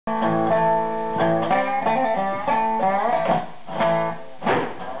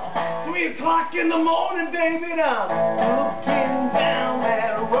in the morning, baby, and I'm looking down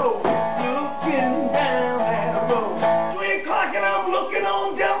that road, looking down that road. 3 o'clock and I'm looking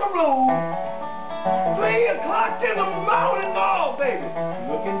on down the road. 3 o'clock in the morning, oh, baby,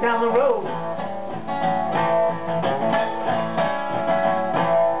 looking down the road.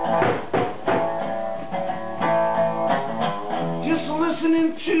 Just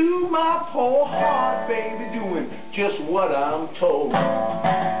listening to my poor heart, baby, doing just what I'm told.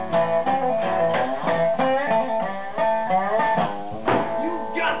 You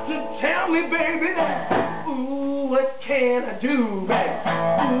got to tell me, baby, that, ooh, what can I do, baby?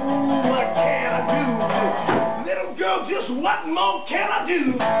 Ooh, what can I do? Little girl, just what more can I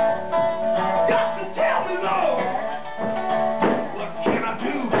do? Got to tell me, Lord, what can I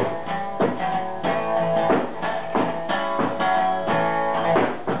do?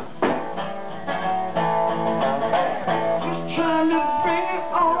 Just trying to bring it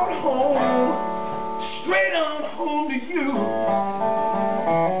on home, straight on home to you.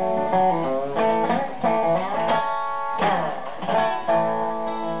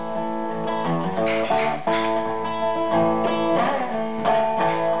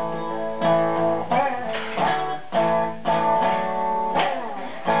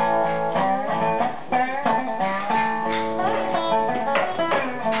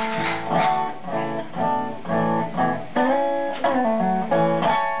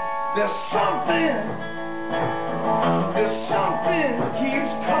 There's something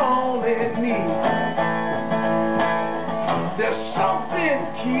keeps calling me. There's something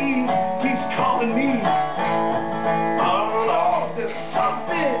keeps calling me. Oh Lord, there's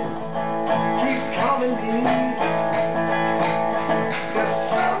something keeps calling me. There's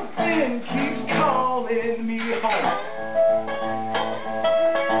something keeps calling me home.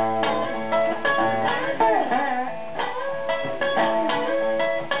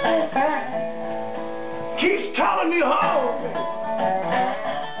 Keeps calling me home.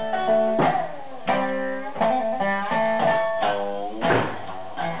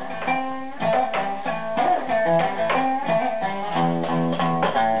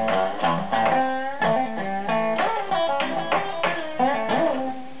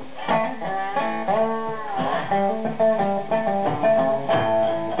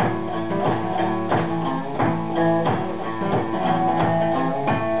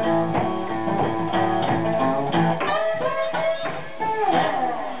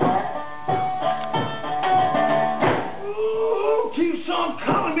 Keeps on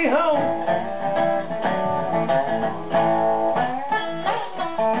calling me home.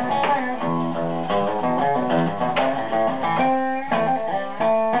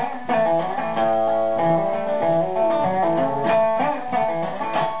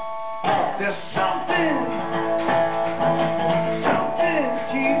 There's something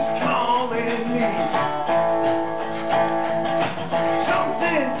keeps calling me.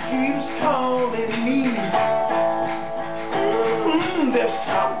 Something keeps calling me. There's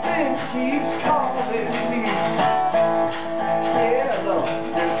something keeps calling me. Yeah, Lord.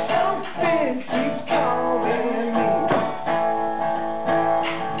 There's something keeps calling me.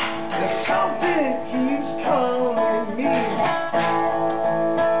 There's something keeps calling me.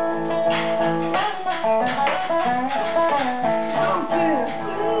 Something.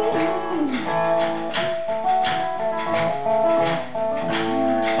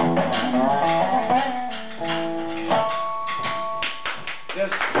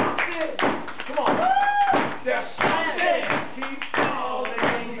 There's something, come on, there's something keeps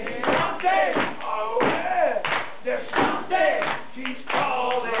calling me, something, oh yeah, there's something keeps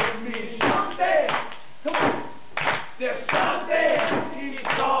calling me, something, come on, there's something keeps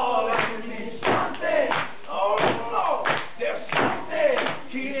calling me, something, oh Lord, there's something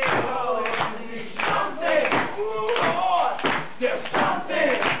keeps calling me, something, oh Lord, there's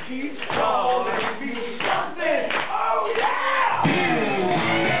something keeps